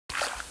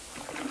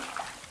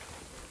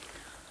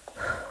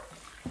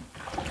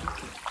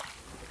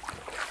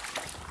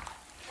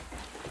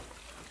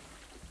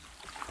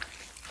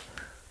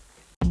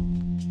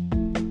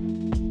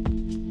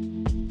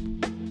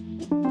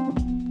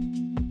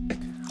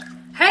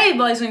Hey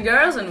boys and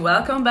girls, and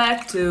welcome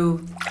back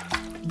to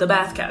the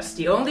Bathcast,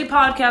 the only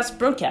podcast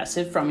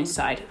broadcasted from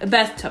inside a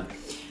bathtub.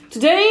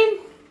 Today,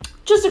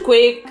 just a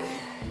quick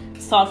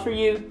thought for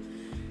you.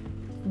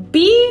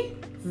 Be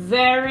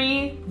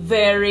very,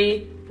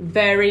 very,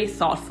 very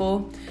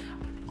thoughtful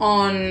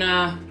on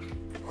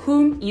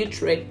whom you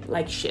treat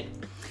like shit.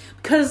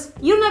 Because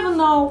you never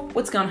know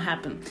what's gonna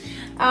happen.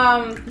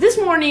 This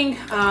morning,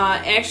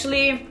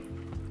 actually,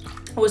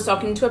 I was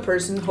talking to a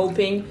person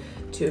hoping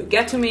to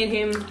get to meet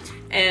him,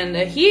 and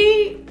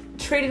he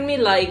treated me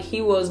like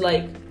he was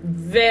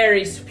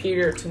very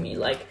superior to me,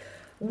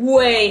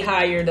 way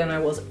higher than I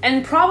was.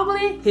 And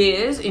probably he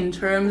is in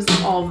terms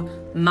of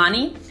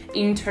money,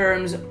 in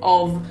terms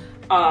of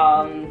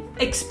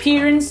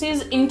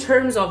experiences, in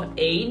terms of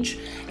age,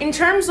 in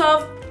terms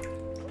of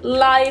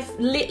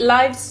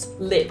lives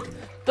lived.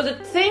 But the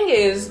thing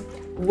is,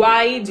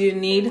 why do you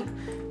need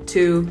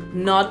to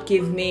not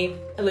give me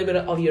a little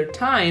bit of your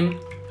time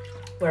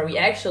where we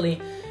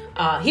actually...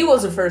 he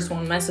was the first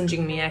one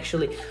messaging me,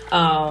 actually.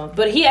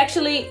 But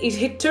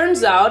it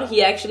turns out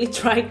he actually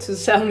tried to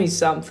sell me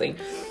something.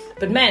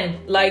 But man,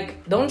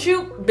 don't you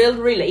build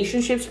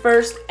relationships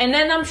first? And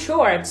then I'm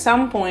sure at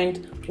some point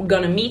we're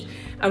gonna meet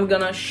and we're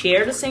gonna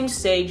share the same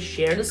stage,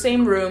 share the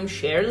same room,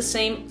 share the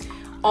same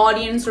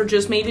audience, or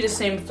just maybe the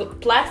same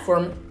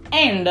platform.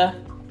 And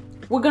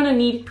we're gonna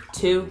need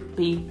to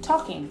be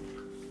talking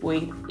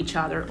with each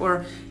other,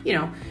 or,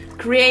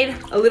 create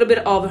a little bit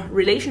of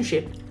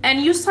relationship. And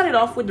you started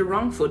off with the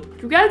wrong foot.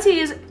 The reality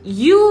is,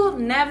 you'll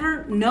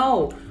never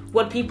know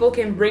what people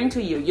can bring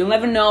to you. You'll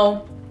never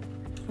know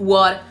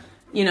what,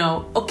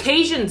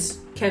 occasions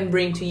can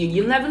bring to you.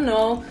 You'll never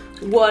know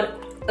what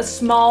a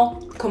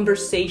small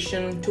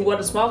conversation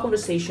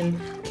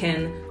can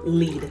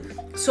lead.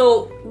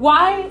 So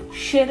why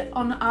shit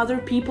on other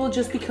people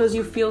just because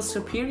you feel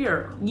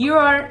superior? You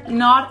are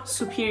not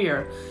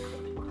superior.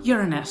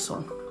 You're an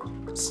asshole.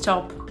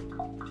 Stop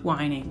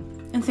whining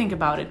and think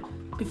about it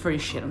before you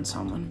shit on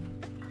someone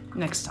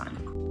next time.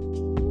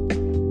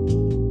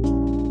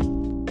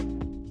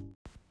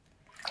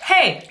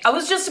 Hey, I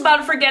was just about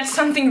to forget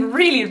something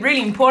really,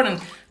 really important.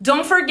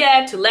 Don't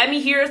forget to let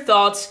me hear your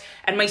thoughts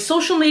at my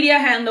social media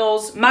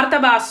handles: Marta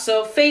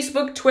Basso,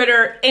 Facebook,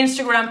 Twitter,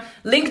 Instagram,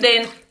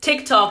 LinkedIn,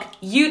 TikTok,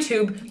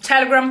 YouTube,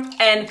 Telegram,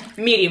 and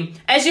Medium.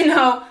 As you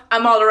know,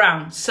 I'm all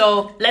around,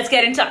 so let's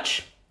get in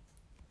touch.